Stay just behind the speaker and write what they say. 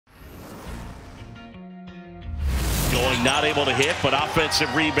Going, not able to hit, but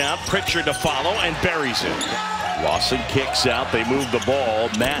offensive rebound. Pritchard to follow and buries it. Lawson kicks out. They move the ball.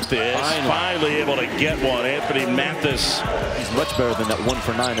 Mathis finally able to get one. Anthony Mathis. He's much better than that 1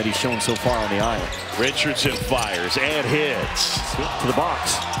 for 9 that he's shown so far on the island. Richardson fires and hits. To the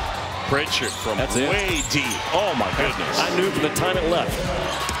box. Pritchard from way deep. Oh my goodness. I knew from the time it left.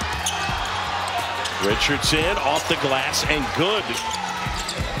 Richardson off the glass and good.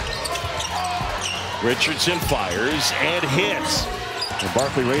 Richardson fires and hits. And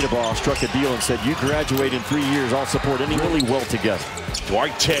Barkley Radeball struck a deal and said, you graduate in 3 years, I'll support any really well together.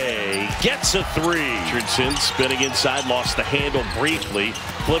 Duarte gets a 3. Richardson spinning inside, lost the handle briefly,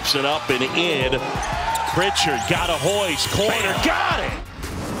 flips it up and in. Pritchard got a hoist, corner, got it!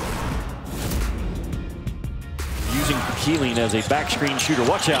 Using Keeling as a back screen shooter,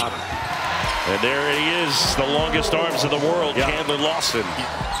 watch out. And there he is, the longest arms in the world, Chandler Lawson.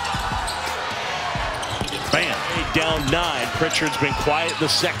 Bam. Down 9. Pritchard's been quiet in the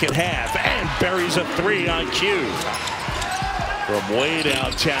second half and buries a 3 on cue. From way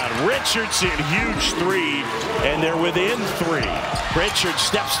downtown, Richardson, huge 3, and they're within 3. Pritchard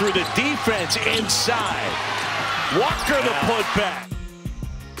steps through the defense inside. Walker the putback.